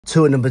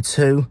Tour number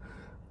 2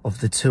 of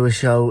the tour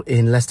show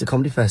in Leicester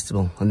Comedy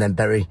Festival, and then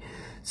Bury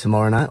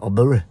tomorrow night, or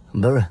Bury.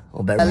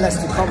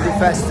 Leicester Comedy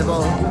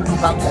Festival,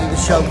 about to do the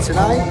show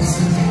tonight.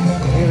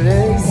 Here it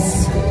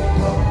is.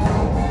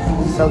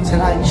 So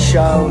tonight's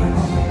show,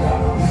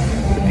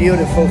 the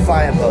beautiful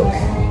Firebug.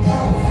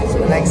 So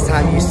the next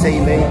time you see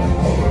me,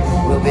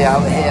 we'll be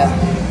out here.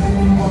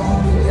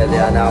 There they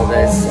are now.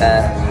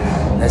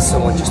 There's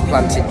someone just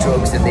planting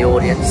drugs in the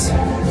audience.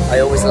 I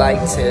always like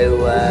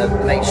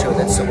to make sure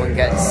that someone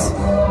gets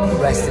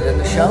arrested at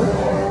the show.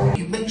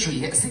 You make sure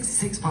you get a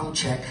 £66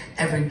 cheque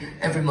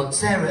every month.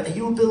 Sarah, are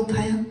you a bill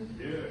payer?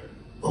 Yeah.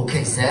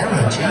 Okay,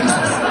 Sarah,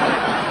 Jesus.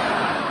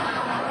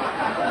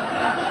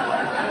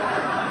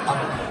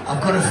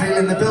 I've got a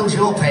feeling the bills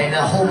you're paying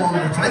are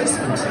hormone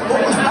replacement.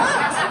 What was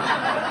that?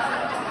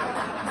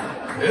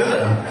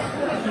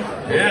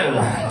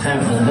 Yeah,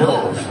 paying for the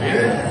bills,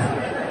 yeah.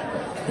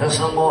 There's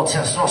some more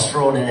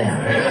testosterone in there,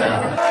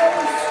 yeah.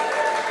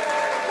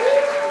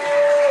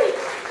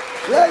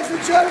 Ladies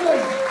and gentlemen,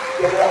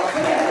 give it up for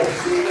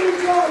this.